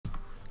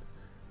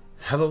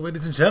Hello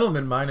ladies and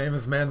gentlemen, my name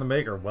is Man the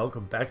Maker.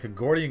 Welcome back to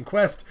Gordian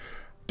Quest.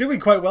 Doing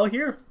quite well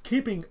here,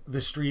 keeping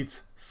the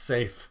streets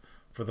safe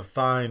for the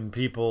fine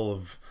people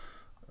of...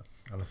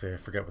 Honestly, I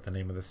forget what the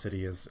name of the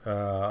city is.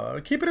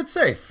 Keeping it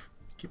safe.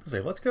 Keep it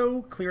safe. Let's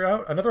go clear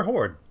out another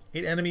horde.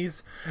 8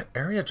 enemies.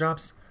 Area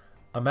drops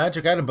a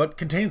magic item, but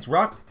contains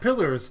rock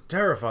pillars.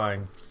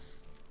 Terrifying.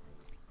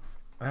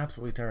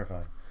 Absolutely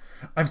terrifying.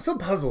 I'm still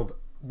puzzled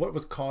what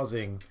was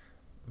causing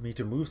me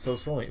to move so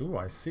slowly. Ooh,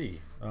 I see.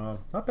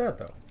 Not bad,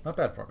 though. Not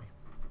bad for me.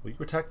 Will you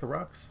attack the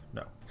rocks?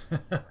 No.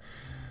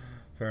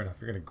 Fair enough.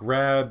 You're going to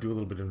grab, do a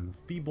little bit of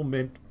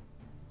enfeeblement.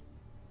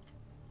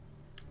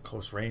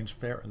 Close range,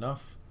 fair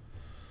enough.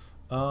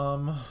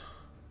 I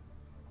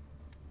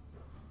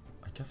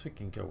guess we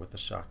can go with the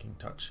shocking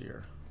touch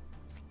here.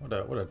 What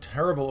a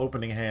terrible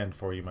opening hand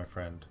for you, my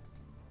friend.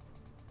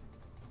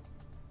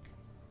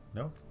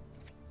 No?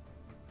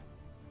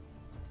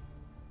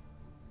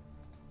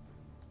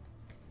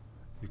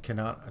 You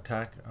cannot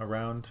attack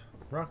around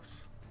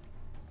rocks?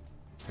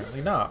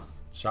 Apparently not.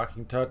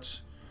 Shocking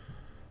touch.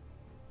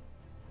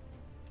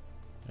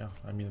 Yeah,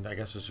 I mean, I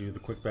guess just use the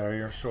quick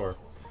barrier, sure.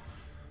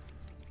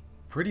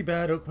 Pretty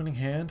bad opening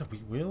hand. We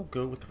will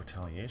go with the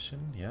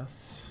retaliation,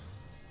 yes.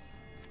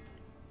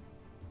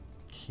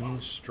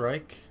 Keen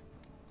strike.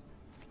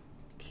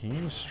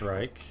 Keen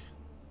strike.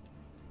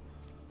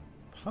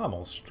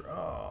 Pommel strike.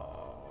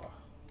 Oh.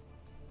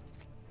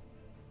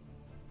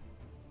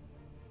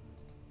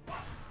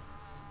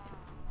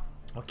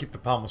 I'll keep the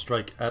pommel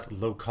strike at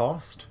low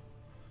cost.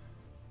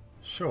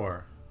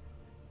 Sure.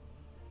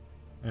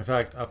 In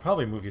fact, I'll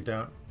probably move you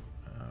down.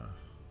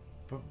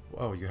 But,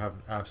 oh, you have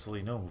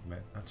absolutely no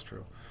movement. That's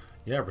true.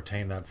 Yeah,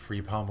 retain that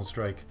free pommel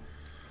strike.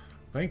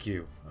 Thank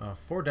you.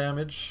 4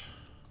 damage.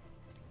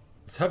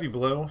 This heavy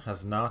blow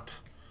has not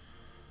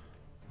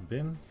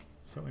been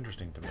so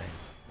interesting to me.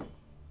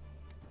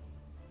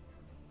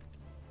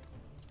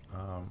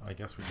 I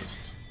guess we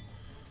just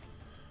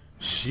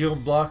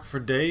shield block for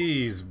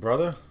days,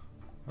 brother.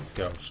 Let's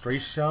go.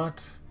 Straight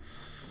shot.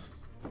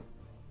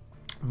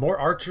 More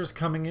archers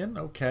coming in.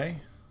 Okay.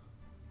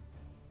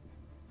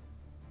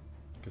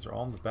 Because they're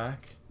all in the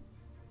back.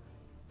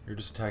 You're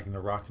just attacking the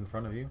rock in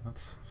front of you.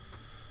 That's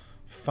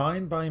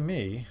fine by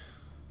me.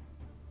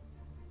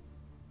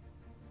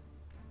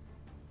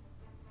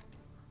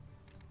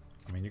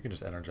 I mean, you can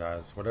just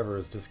energize. Whatever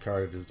is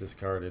discarded is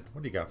discarded.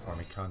 What do you got for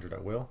me? Conjured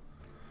at will.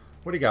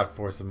 What do you got?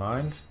 Force of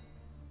mind.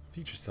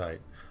 Feature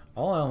sight.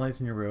 All allies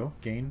in your row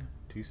gain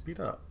 2 speed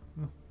up.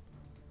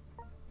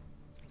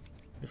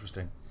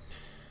 Interesting.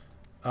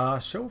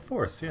 Show of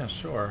force. Yeah,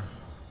 sure.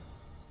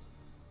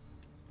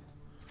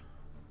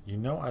 You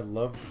know I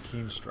love the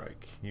keen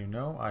strike. You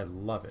know I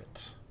love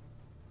it.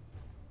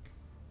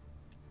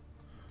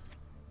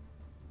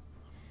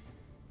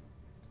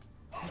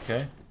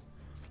 Okay.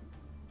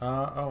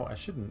 Oh, I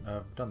shouldn't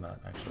have done that,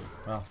 actually.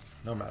 Well,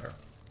 no matter.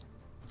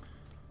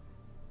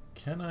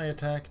 Can I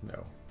attack?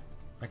 No.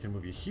 I can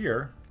move you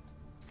here.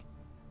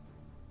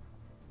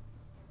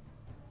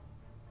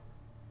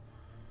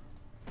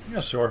 Yeah,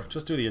 sure.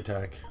 Just do the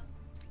attack.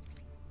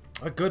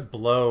 A good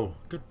blow.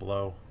 Good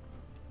blow.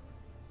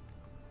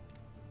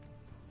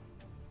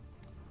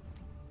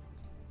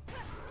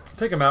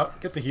 Take him out.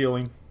 Get the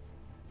healing.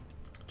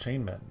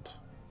 Chain mend.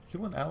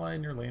 Heal an ally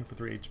in your lane for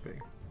 3 HP.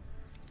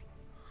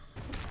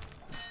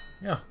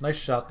 Yeah, nice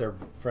shot there,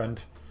 friend.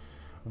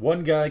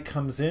 One guy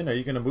comes in. Are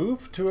you going to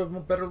move to a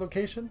better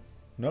location?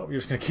 No, you're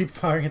just going to keep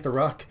firing at the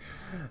rock.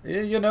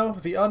 You know,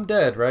 the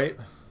undead, right?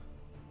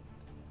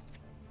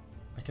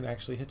 I can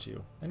actually hit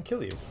you and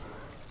kill you.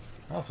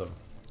 Awesome.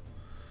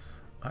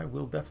 I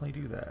will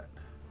definitely do that.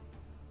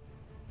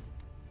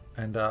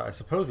 And I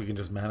suppose we can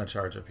just mana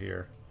charge up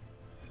here.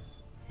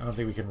 I don't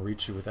think we can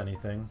reach you with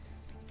anything.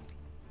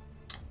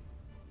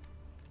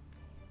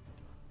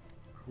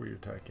 Who are you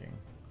attacking?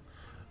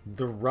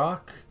 The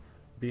rock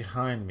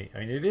behind me.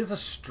 I mean, it is a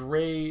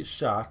stray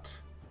shot.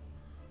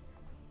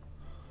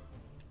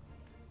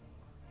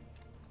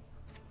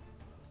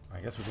 I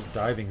guess we'll just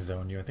diving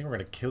zone you. I think we're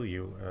going to kill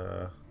you.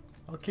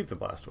 I'll keep the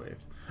blast wave.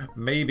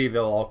 Maybe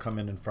they'll all come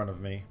in front of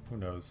me. Who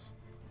knows?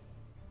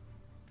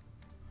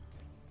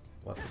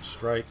 Blessed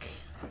strike.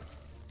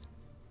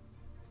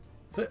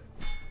 That's it.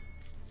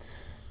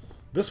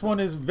 This one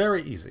is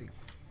very easy.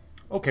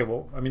 Okay,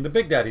 well, I mean, the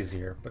Big Daddy's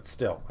here, but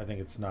still, I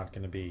think it's not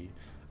going to be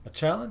a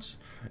challenge.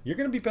 You're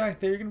going to be back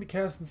there. You're going to be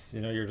casting,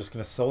 you know, you're just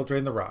going to soul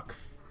drain the rock.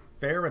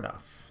 Fair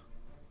enough.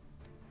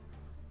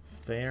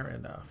 Fair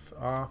enough.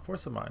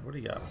 Force of mind. What do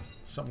you got?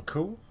 Something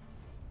cool?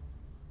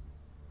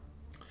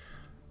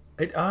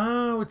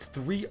 Oh, it's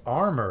 3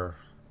 armor.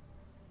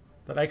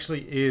 That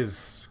actually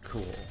is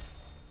cool.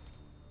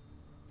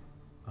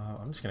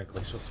 I'm just going to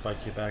glacial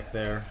spike you back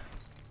there.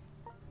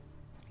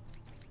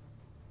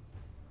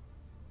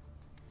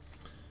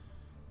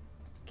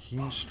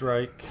 Keen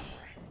strike.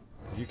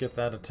 You get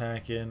that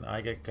attack in.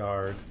 I get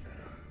guard.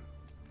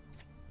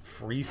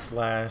 Free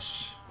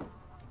slash.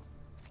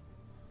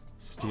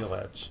 Steel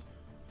edge.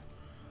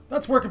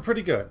 That's working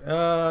pretty good.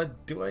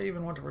 Do I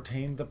even want to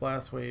retain the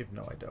blast wave?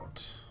 No, I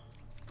don't.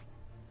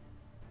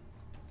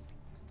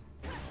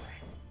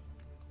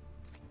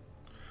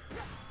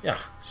 Yeah,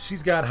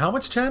 she's got how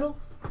much channel?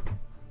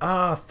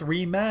 Ah,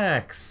 3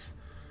 max.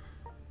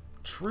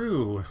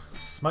 True.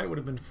 Smite would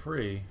have been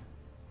free.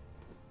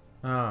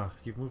 Ah,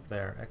 you've moved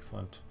there.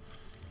 Excellent.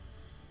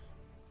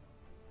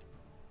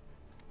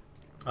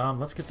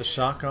 Let's get the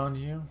shock on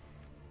you.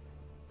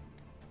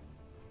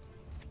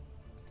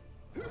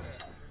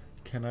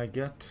 Can I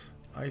get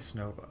Ice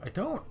Nova? I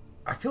don't.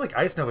 I feel like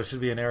Ice Nova should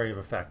be an area of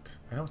effect.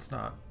 I know it's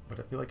not, but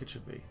I feel like it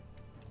should be.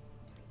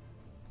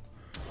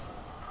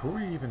 Who are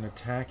you even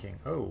attacking?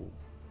 Oh.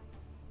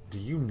 Do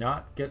you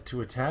not get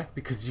to attack?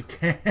 Because you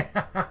can't.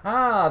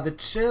 The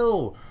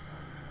chill!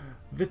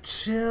 The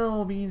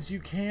chill means you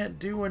can't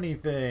do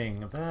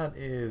anything. That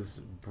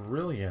is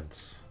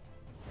brilliant.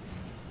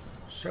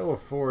 Show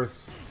of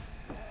Force,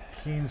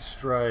 Keen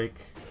Strike,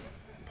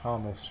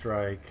 Pommel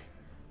Strike.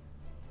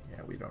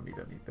 Yeah, we don't need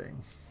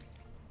anything.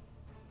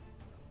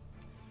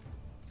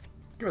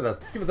 Give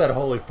it that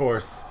Holy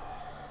Force.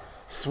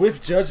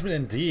 Swift Judgment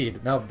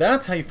indeed. Now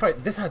that's how you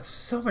fight. This had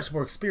so much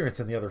more experience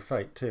than the other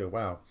fight too.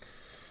 Wow.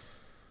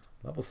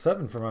 Level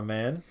 7 for my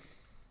man.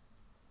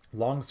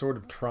 Longsword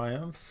of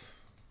Triumph.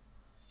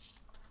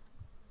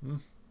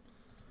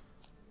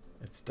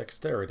 It's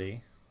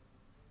dexterity.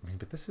 I mean,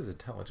 but this is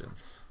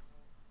intelligence.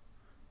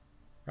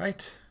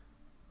 Right?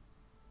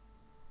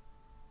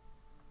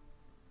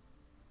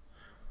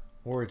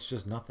 Or it's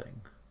just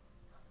nothing.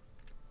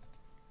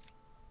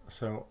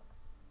 So,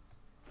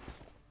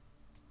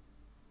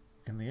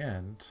 in the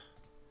end,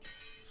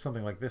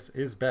 something like this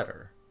is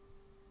better.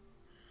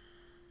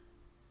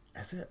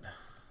 Is it?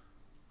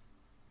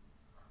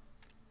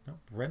 Nope,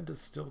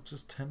 Renda's still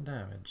just 10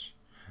 damage.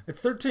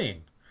 It's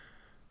 13.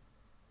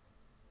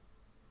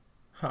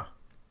 Huh.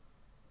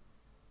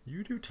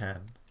 You do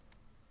 10.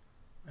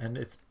 And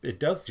it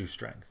does do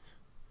strength.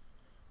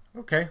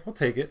 Okay, we'll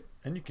take it.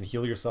 And you can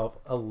heal yourself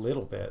a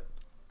little bit.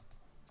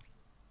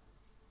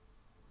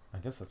 I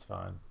guess that's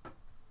fine.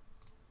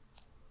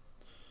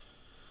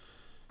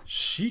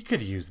 She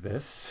could use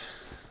this.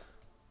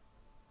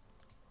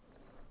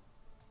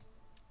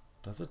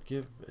 Does it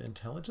give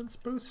intelligence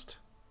boost?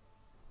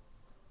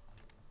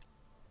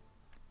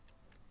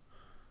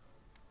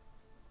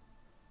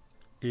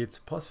 It's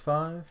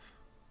 +5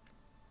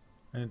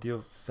 and it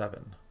deals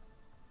 7.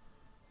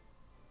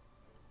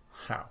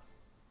 How?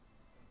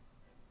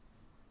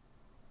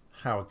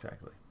 How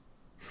exactly?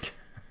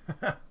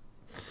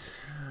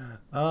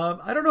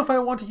 I don't know if I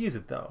want to use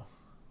it though.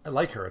 I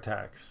like her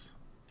attacks.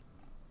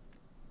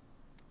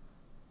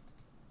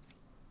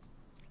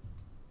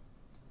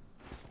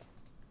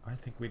 I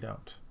think we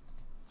don't.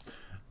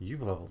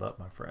 You've leveled up,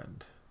 my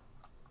friend.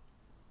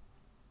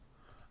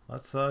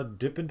 Let's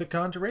dip into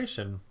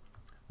Conjuration.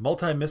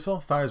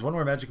 Multi-missile fires 1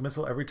 more magic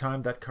missile every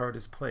time that card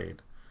is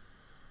played.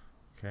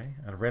 Okay,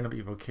 and a random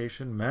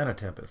evocation, Mana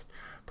Tempest.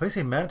 Place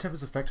a Mana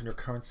Tempest effect on your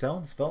current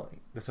cell.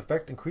 This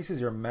effect increases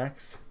your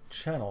max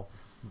channel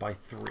by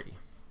 3.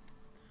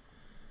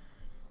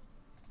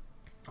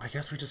 I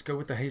guess we just go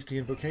with the hasty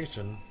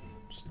invocation.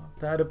 It's not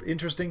that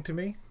interesting to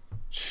me.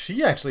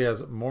 She actually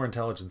has more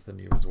intelligence than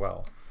you as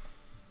well.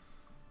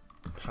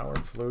 Power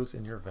flows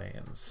in your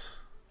veins.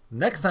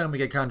 Next time we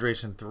get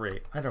Conjuration 3,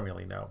 I don't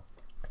really know.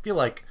 I feel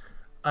like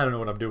I don't know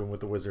what I'm doing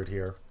with the wizard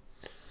here.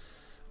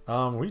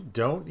 We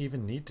don't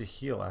even need to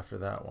heal after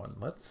that one.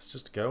 Let's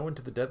just go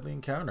into the deadly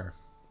encounter.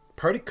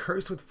 Party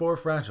cursed with 4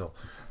 fragile.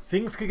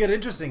 Things could get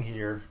interesting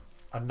here.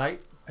 A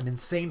knight, an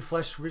insane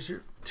flesh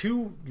ripper,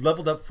 2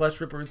 leveled up flesh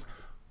rippers,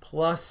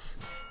 plus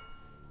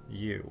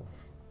you.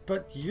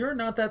 But you're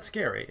not that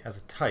scary as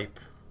a type.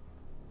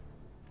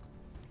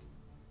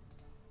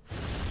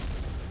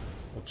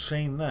 We'll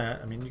chain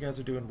that. I mean, you guys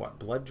are doing what?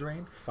 Blood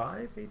drain?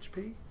 5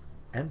 HP?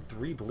 And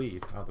 3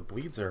 bleed. Wow, the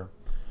bleeds are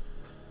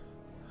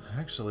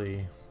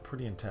actually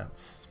pretty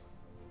intense.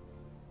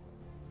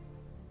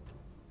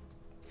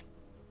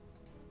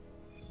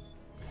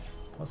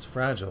 Plus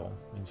fragile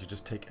means you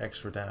just take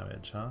extra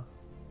damage, huh?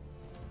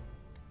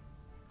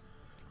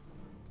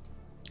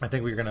 I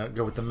think we're gonna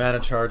go with the mana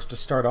charge to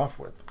start off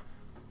with.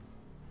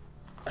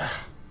 My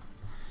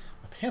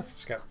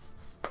pants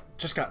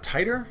just got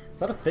tighter. Is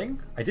that a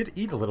thing? I did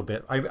eat a little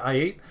bit.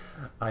 I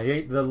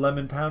ate the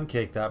lemon pound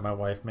cake that my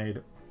wife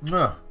made.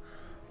 Mwah.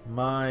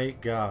 My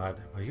God.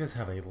 Well, you guys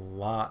have a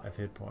lot of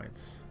hit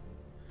points.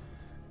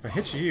 If I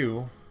hit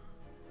you,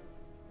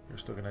 you're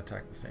still gonna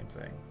attack the same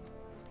thing.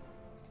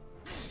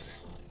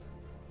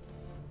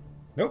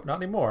 Nope, not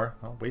anymore.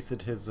 Well,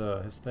 wasted his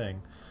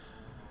thing.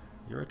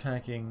 You're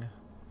attacking.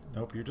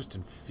 Nope, you're just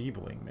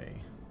enfeebling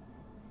me.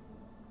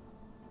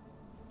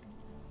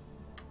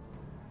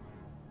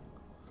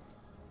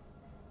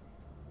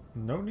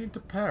 No need to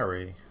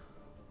parry.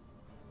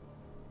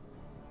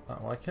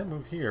 Well, I can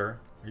move here.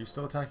 Are you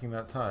still attacking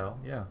that tile?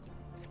 Yeah.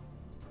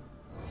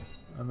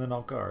 And then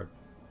I'll guard.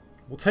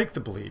 We'll take the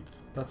bleed.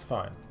 That's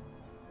fine.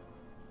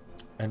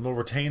 And we'll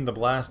retain the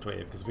blast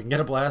wave, because if we can get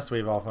a blast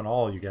wave off on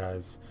all you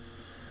guys,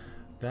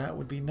 that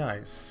would be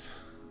nice.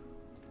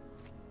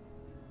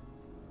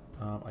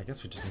 I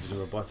guess we just need to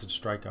do a Blessed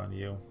Strike on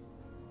you.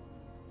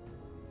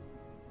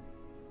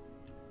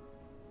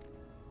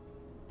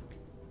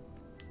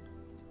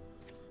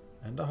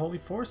 And a Holy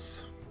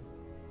Force.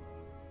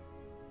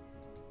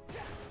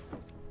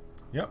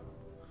 Yep.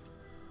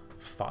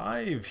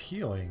 5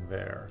 healing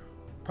there.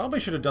 Probably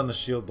should have done the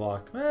shield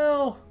block.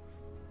 Well,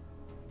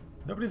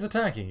 nobody's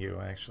attacking you,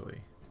 actually.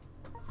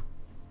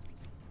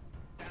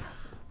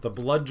 The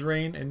blood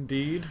drain,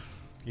 indeed.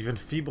 You've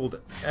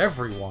enfeebled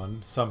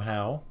everyone,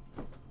 somehow.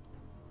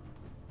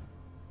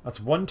 That's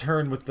one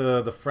turn with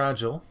the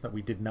fragile that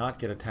we did not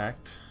get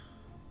attacked.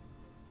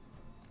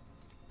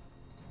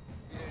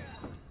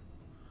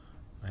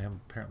 I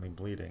am apparently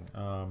bleeding.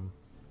 Do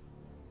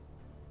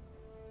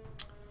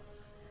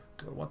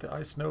I want the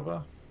Ice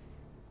Nova?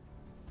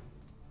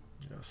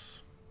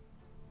 Yes.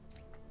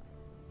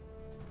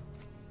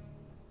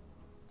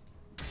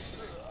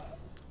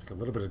 Take a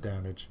little bit of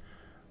damage.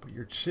 But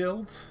you're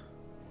chilled.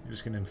 You're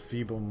just going to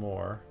enfeeble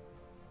more.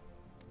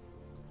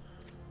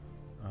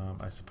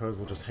 I suppose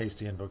we'll just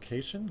hasty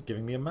invocation,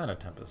 giving me a mana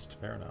tempest.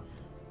 Fair enough.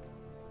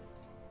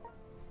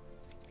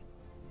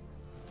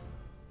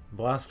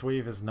 Blast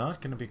wave is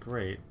not going to be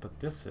great, but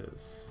this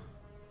is.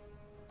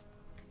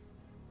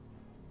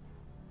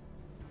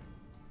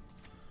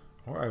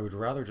 Or I would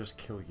rather just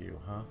kill you,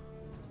 huh?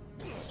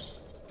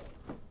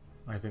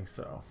 I think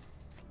so.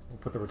 We'll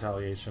put the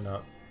retaliation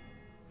up.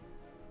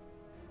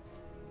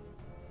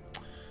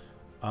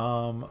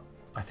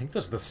 I think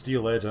that's the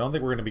Steel Edge. I don't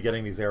think we're going to be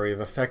getting these area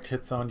of effect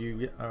hits on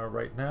you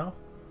right now.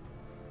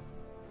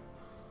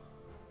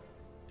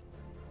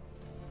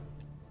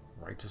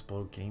 Righteous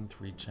Blow, gain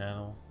 3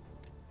 channel.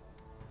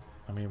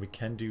 I mean, we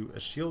can do a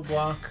shield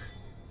block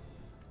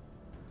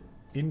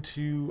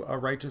into a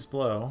Righteous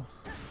Blow.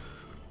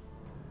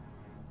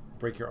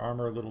 Break your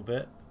armor a little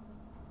bit.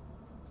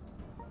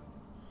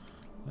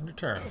 Then your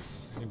turn.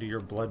 You can do your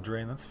blood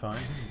drain, that's fine.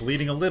 He's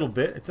bleeding a little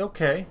bit. It's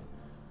okay.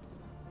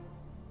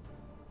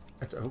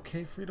 It's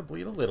okay for you to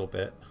bleed a little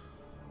bit.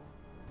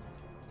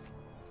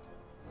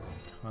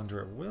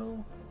 Conjure at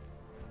will.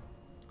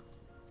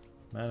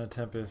 Mana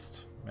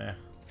Tempest. Meh.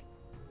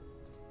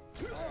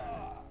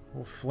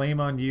 We'll flame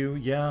on you.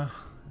 Yeah,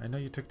 I know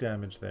you took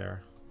damage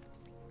there.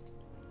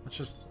 Let's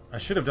just... I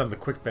should have done the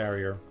quick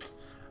barrier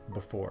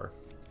before.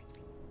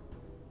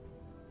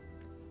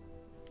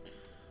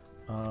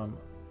 You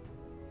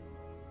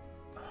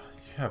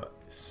have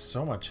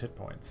so much hit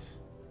points.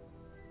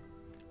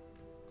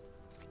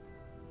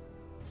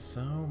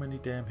 So many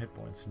damn hit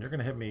points. And you're going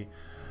to hit me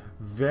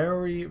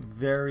very,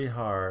 very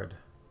hard.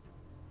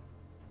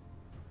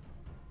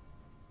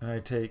 And I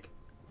take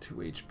 2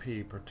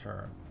 HP per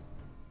turn.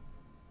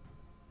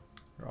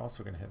 You're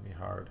also going to hit me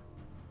hard.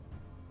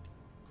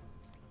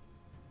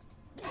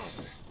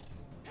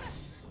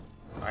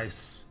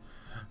 Nice.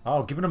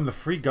 Oh, giving him the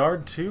free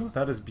guard too?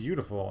 That is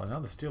beautiful. And now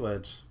the Steel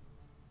Edge.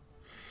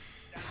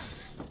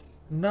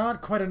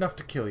 Not quite enough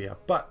to kill you,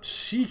 but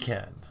she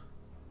can.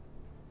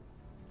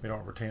 We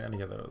don't retain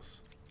any of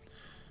those.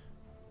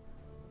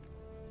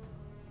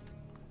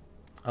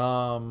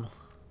 We're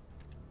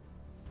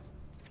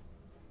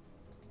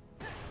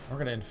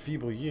going to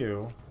enfeeble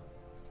you.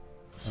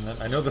 And then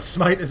I know the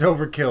smite is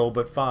overkill,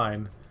 but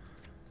fine.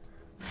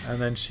 And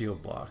then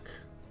shield block.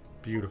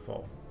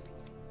 Beautiful.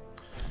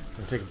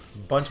 Gonna take a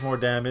bunch more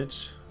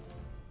damage.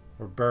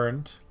 We're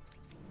burned.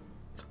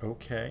 It's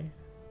okay.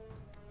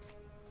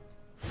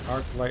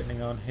 Arc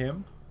lightning on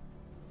him.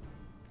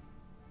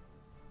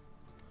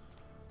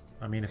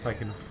 I mean, if I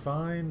can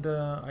find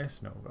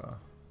Ice Nova,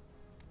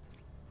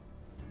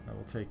 I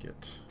will take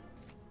it.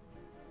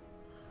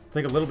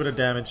 Take a little bit of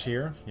damage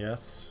here.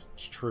 Yes,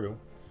 it's true.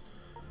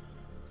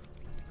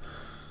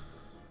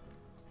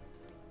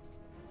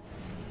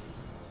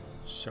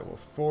 Show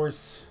of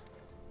Force.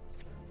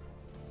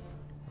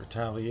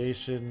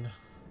 Retaliation.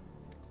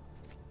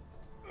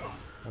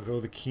 I'll go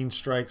the Keen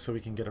Strike so we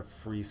can get a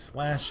free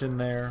slash in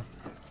there.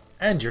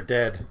 And you're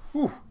dead.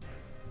 Whew.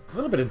 A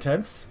little bit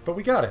intense, but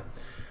we got it.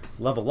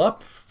 Level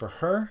up for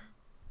her.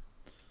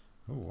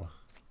 Ooh.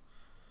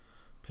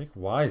 Pick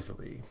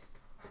wisely.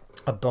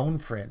 A Bone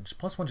Fringe.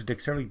 +1 to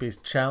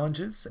dexterity-based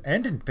challenges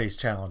and in-based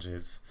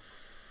challenges.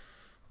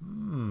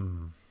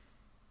 And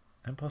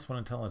 +1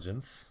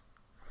 intelligence.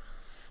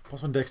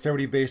 +1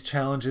 dexterity-based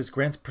challenges.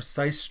 Grants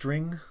precise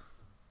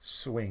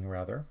swing,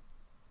 rather.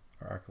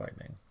 Or arc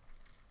lightning.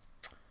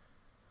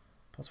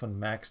 +1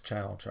 max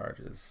channel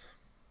charges.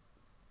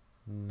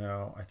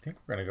 No, I think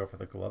we're going to go for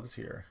the gloves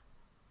here.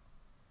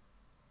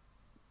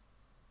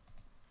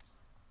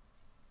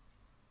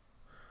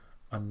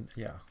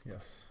 Yeah,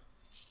 yes.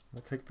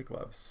 We'll take the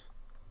gloves.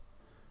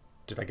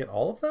 Did I get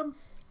all of them?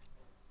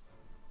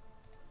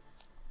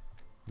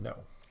 No.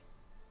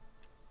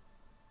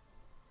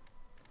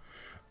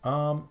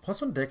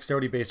 +1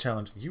 dexterity based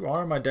challenge. You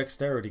are my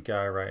dexterity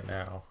guy right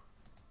now.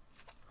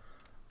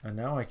 And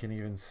now I can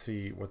even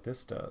see what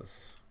this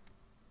does.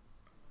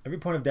 Every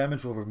point of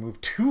damage will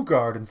remove 2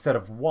 guard instead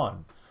of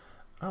 1.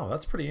 Oh,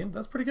 that's pretty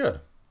good.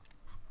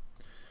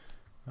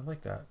 I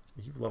like that.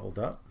 You've leveled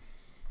up.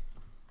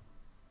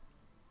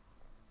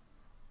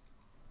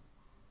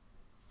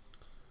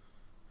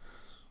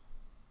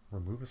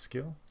 Remove a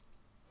skill?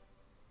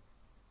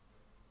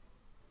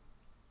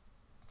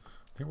 I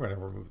think we're going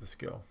to remove the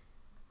skill.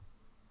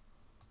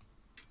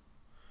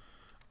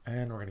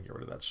 And we're going to get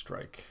rid of that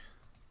strike.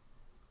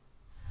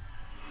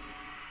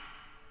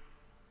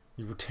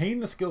 You retain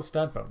the skill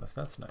stat bonus.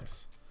 That's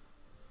nice.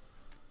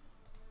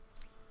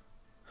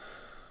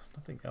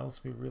 Nothing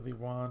else we really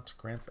want.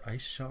 Grants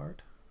Ice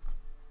Shard.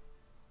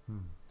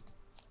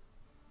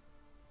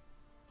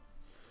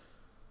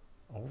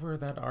 Over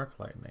that Arc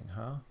Lightning,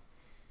 huh?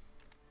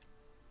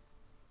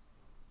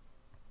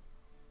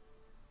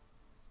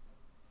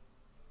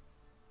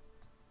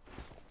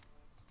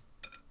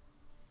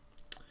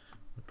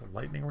 With the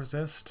lightning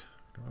resist,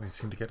 don't really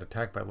seem to get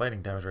attacked by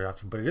lightning damage very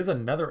often, but it is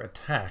another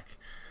attack,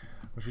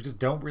 which we just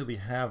don't really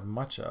have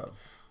much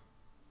of.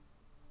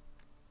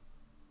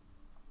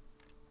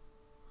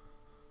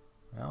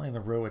 Ally and the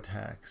row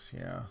attacks,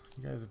 yeah.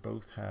 You guys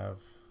both have...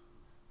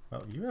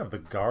 Well, you have the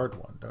guard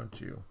one, don't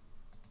you?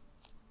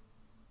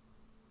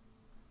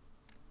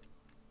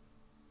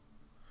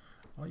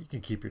 Well, you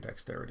can keep your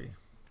dexterity.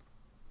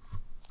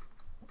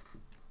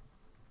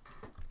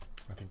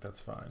 I think that's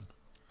fine.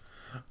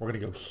 We're going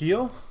to go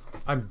heal.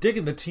 I'm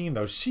digging the team,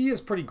 though. She is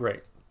pretty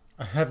great.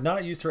 I have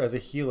not used her as a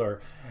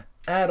healer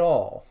at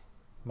all,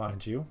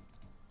 mind you.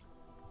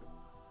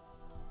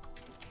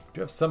 I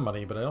do have some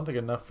money, but I don't think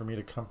enough for me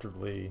to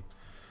comfortably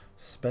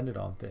spend it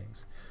on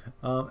things.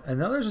 And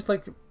now there's just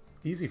like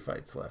easy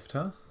fights left,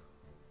 huh?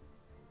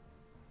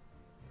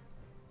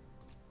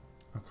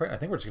 I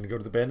think we're just going to go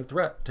to the bandit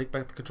threat. Take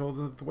back the control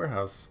of the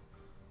warehouse.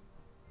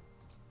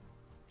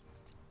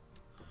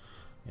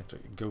 You have to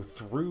go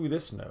through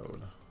this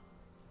node.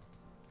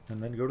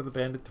 And then go to the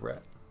bandit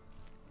threat.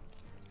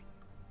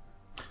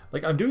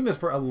 Like, I'm doing this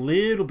for a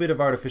little bit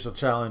of artificial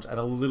challenge and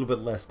a little bit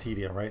less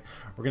tedium, right?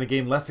 We're going to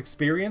gain less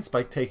experience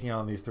by taking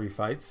on these 3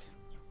 fights.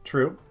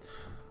 True.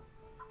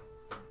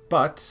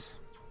 But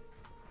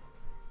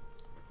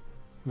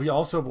we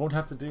also won't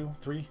have to do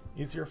 3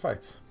 easier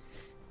fights.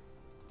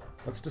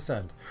 Let's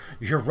descend.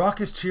 You hear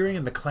raucous cheering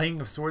and the clanging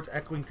of swords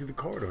echoing through the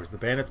corridors. The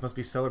bandits must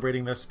be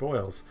celebrating their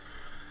spoils.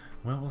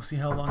 Well, we'll see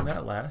how long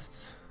that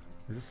lasts.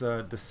 Is this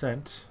a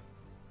descent?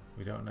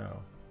 We don't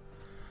know.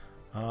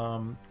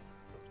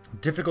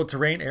 Difficult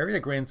terrain area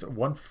grants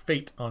 1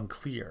 fate on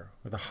clear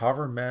with a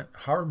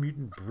horror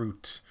mutant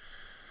brute.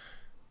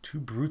 2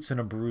 brutes and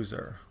a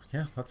bruiser.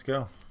 Yeah, let's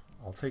go.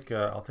 I'll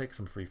take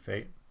some free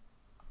fate.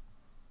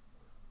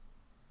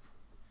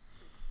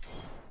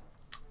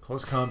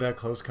 Close combat,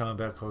 close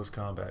combat, close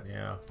combat.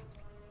 Yeah.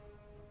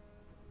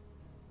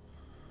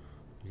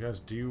 You guys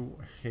do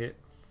hit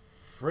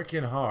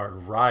freaking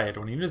hard. Riot.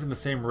 When units in the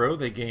same row,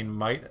 they gain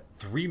might,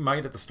 3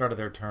 might at the start of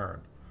their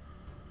turn.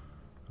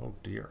 Oh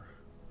dear.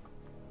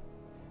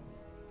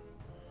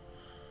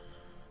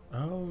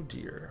 Oh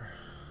dear.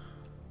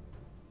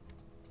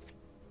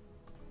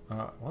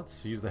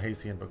 Let's use the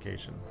hasty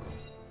invocation.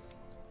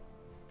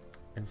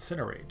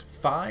 Incinerate.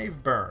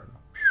 5 burn.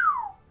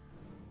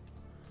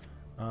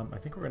 I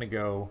think we're going to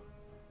go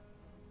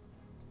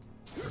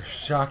for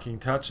shocking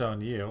touch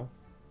on you.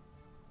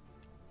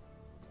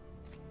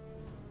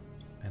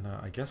 And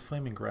I guess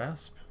flaming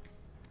grasp.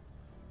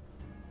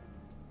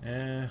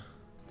 We'll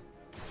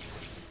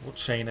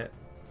chain it.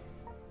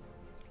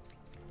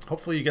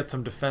 Hopefully you get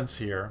some defense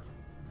here.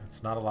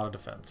 It's not a lot of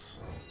defense.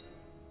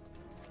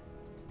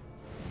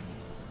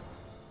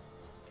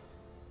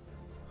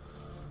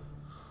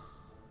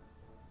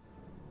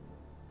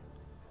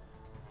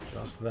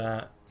 Just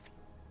that.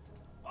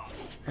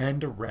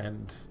 And a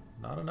rend.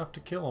 Not enough to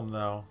kill him,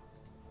 though.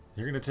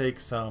 You're going to take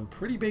some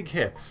pretty big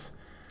hits,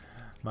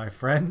 my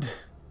friend. At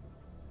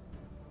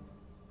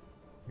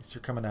least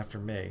you're coming after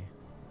me.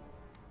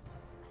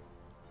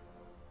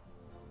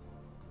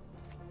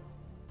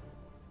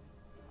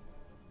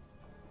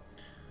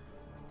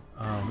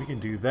 We can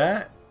do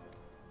that.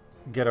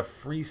 Get a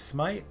free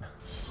smite.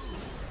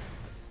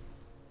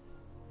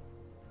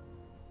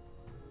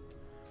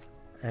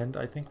 And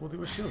I think we'll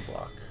do a shield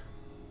block.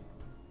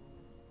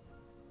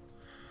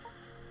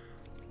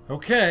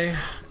 Okay.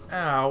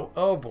 Ow.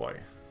 Oh boy.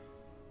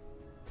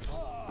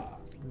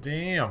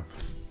 Damn.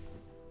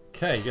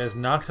 Okay, you guys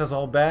knocked us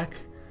all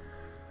back.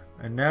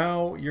 And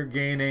now you're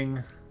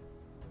gaining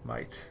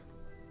might.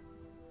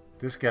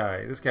 This guy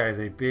is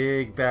a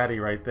big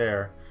baddie right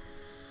there.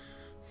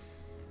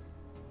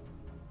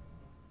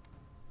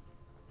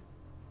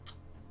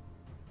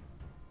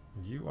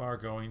 You are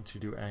going to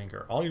do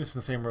anger. All units in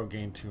the same row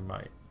gain 2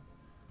 might.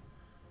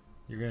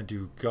 You're going to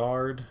do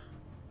guard.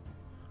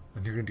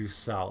 And you're going to do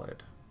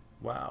solid.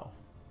 Wow.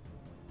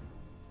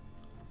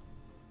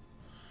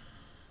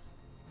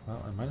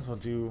 Well, I might as well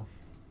do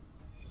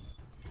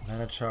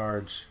mana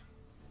charge.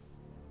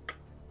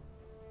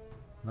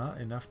 Not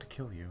enough to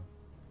kill you.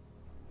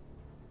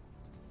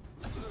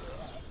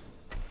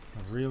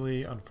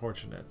 Really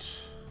unfortunate.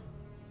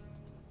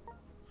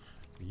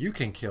 You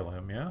can kill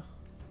him, yeah?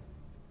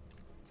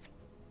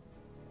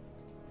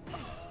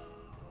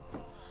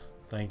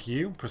 Thank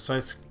you.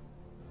 Precise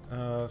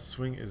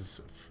swing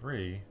is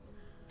free.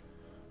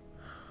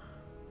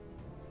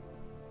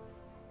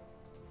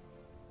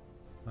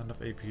 Not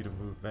enough AP to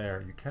move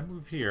there. You can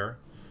move here.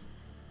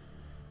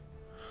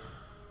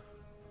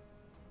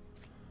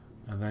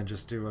 And then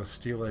just do a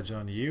steel edge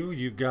on you.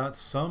 You got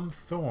some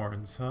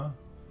thorns, huh?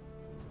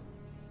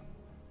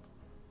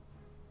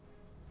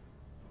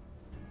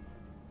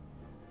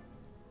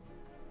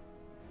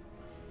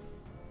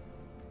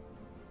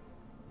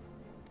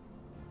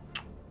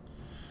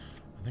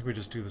 I think we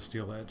just do the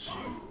steel edge.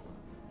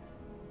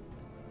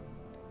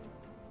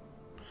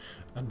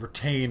 And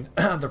retain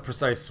the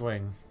precise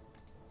swing.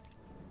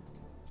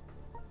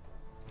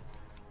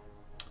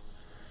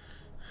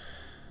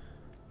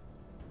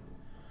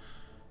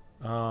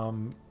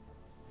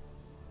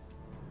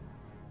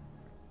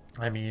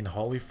 I mean,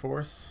 Holy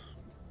Force.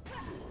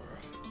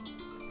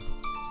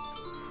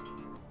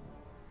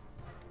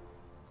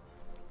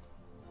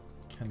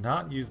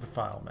 Cannot use the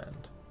File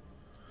Mend.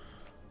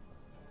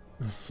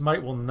 The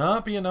Smite will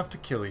not be enough to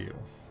kill you.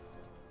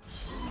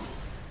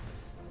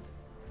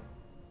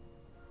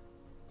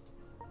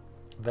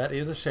 That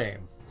is a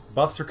shame.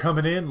 Buffs are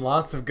coming in,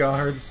 lots of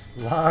guards,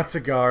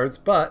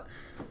 but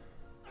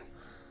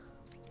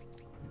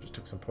you just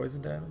took some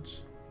poison damage.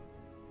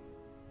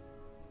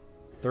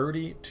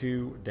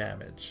 32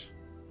 damage.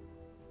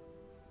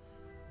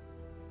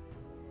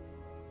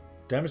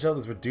 Damage dealt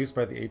is reduced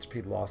by the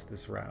HP lost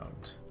this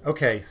round.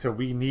 Okay, so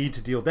we need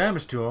to deal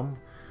damage to him,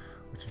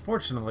 which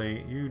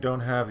unfortunately you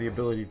don't have the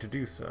ability to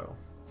do so.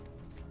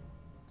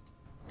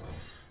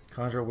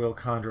 Conjure will,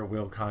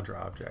 conjure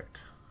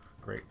object.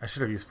 Great. I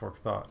should have used Fork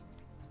Thought.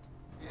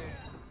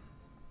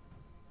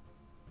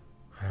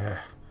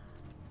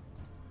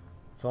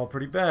 It's all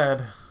pretty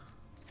bad.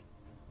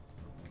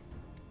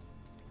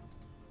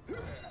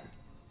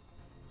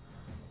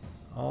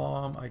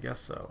 I guess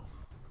so.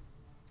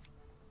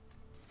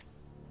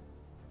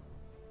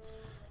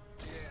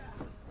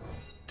 Yeah.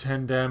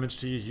 10 damage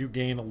to you. You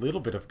gain a little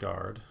bit of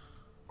guard.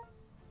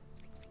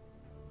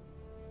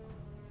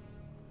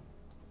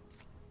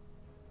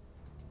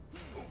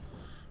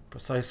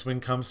 Precise swing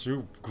comes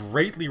through,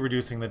 greatly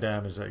reducing the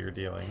damage that you're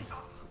dealing.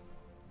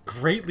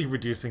 Greatly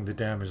reducing the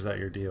damage that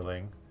you're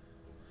dealing.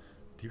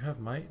 Do you have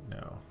might?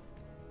 No.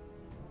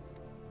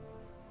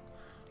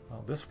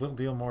 Well, this will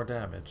deal more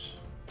damage.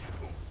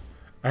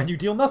 And you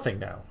deal nothing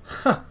now.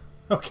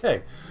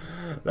 Okay.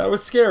 That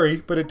was scary,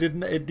 but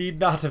it need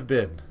not have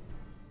been.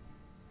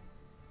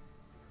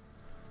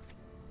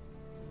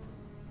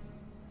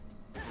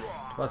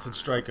 Blessed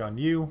Strike on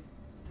you.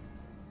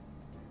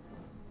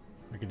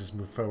 We can just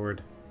move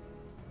forward.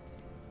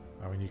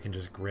 I mean, you can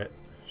just grit.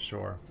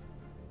 Sure.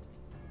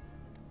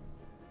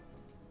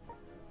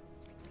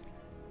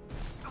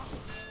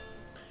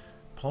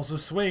 Pulse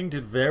of Swing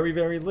did very,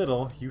 very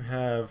little. You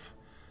have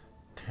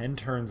 10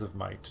 turns of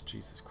might.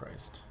 Jesus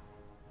Christ.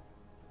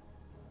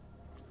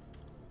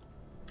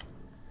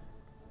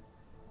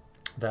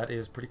 That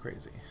is pretty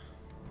crazy.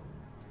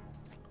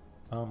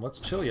 Let's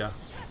chill ya.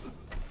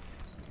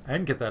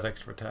 And get that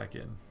extra attack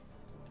in.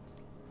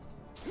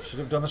 Should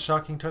have done the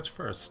Shocking Touch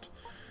first.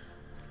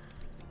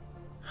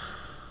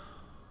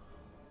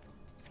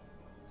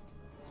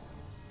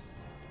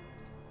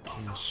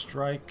 Keen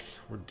Strike,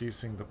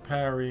 reducing the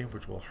parry,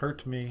 which will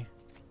hurt me.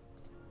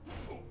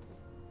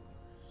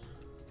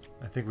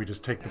 I think we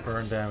just take the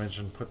burn damage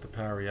and put the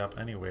parry up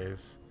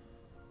anyways.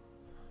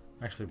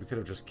 Actually, we could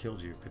have just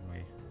killed you, couldn't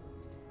we?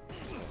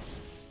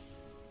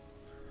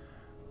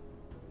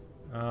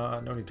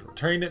 No need to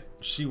return it.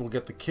 She will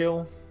get the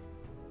kill.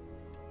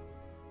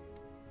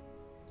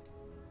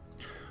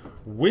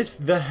 With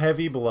the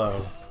heavy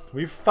blow.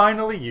 We've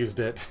finally used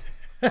it.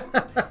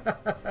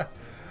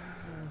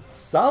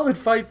 Solid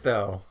fight,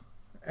 though.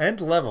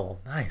 End level.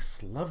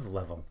 Nice. Love the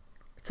level.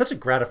 It's such a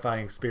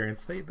gratifying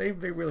experience. They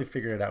really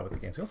figured it out with the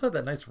games. We also had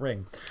that nice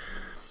ring.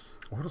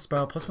 Orbital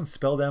Spiral, +1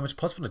 spell damage,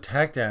 +1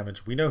 attack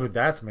damage. We know who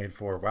that's made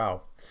for.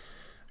 Wow.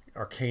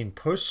 Arcane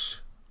Push.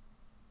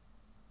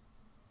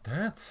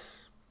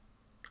 That's...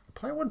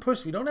 Apply 1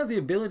 push. We don't have the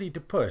ability to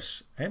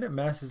push. And it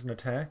masses an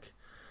attack.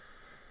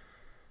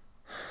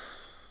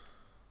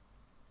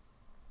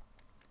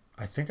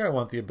 I think I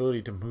want the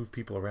ability to move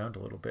people around a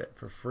little bit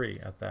for free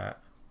at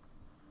that.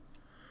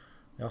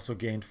 We also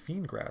gained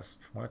Fiend Grasp.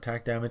 1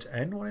 attack damage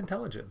and 1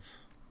 intelligence.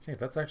 Okay,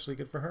 that's actually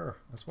good for her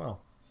as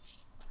well.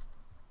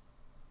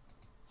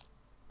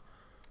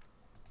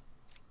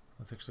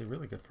 That's actually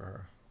really good for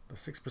her. The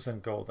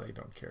 6% gold I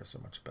don't care so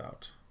much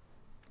about.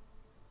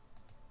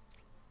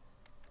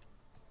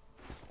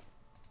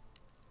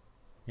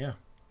 Yeah.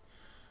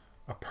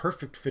 A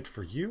perfect fit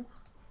for you.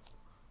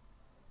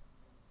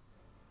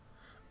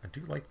 I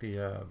do like the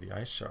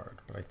Ice Shard,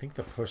 but I think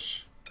the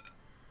push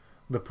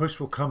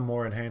will come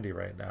more in handy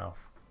right now.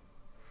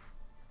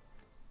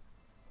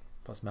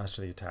 Plus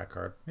master the attack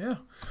card. Yeah.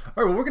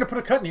 All right, well, we're going to put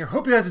a cut in here.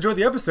 Hope you guys enjoyed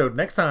the episode.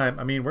 Next time,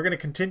 I mean, we're going to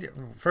continue.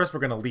 First, we're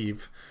going to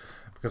leave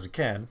because we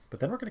can, but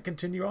then we're going to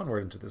continue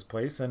onward into this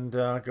place and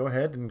go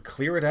ahead and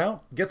clear it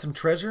out, get some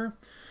treasure,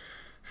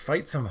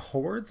 fight some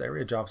hordes.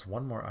 Area drops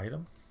 1 more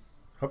item.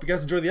 Hope you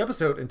guys enjoyed the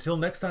episode. Until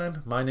next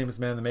time, my name is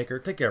Man the Maker.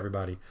 Take care,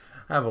 everybody.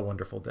 Have a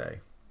wonderful day.